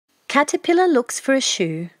Caterpillar looks for a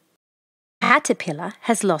shoe. Caterpillar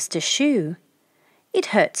has lost a shoe.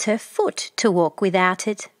 It hurts her foot to walk without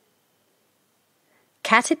it.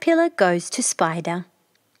 Caterpillar goes to Spider.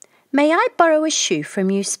 May I borrow a shoe from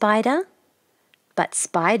you, Spider? But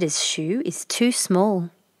Spider's shoe is too small.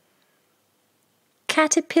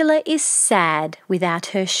 Caterpillar is sad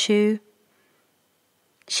without her shoe.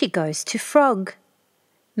 She goes to Frog.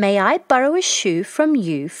 May I borrow a shoe from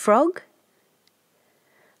you, Frog?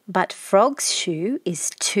 But Frog's shoe is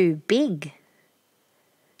too big.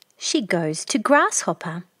 She goes to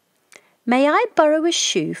Grasshopper. May I borrow a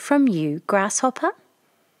shoe from you, Grasshopper?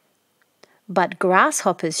 But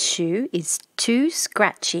Grasshopper's shoe is too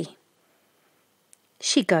scratchy.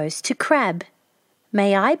 She goes to Crab.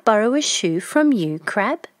 May I borrow a shoe from you,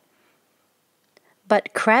 Crab?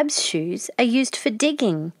 But Crab's shoes are used for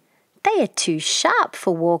digging. They are too sharp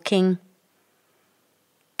for walking.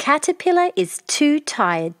 Caterpillar is too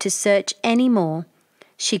tired to search any more.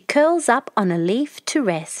 She curls up on a leaf to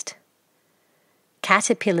rest.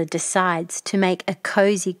 Caterpillar decides to make a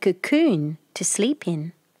cozy cocoon to sleep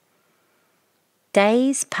in.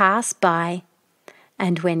 Days pass by,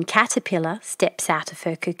 and when Caterpillar steps out of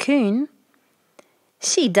her cocoon,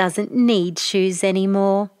 she doesn't need shoes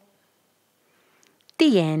anymore.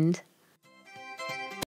 The end.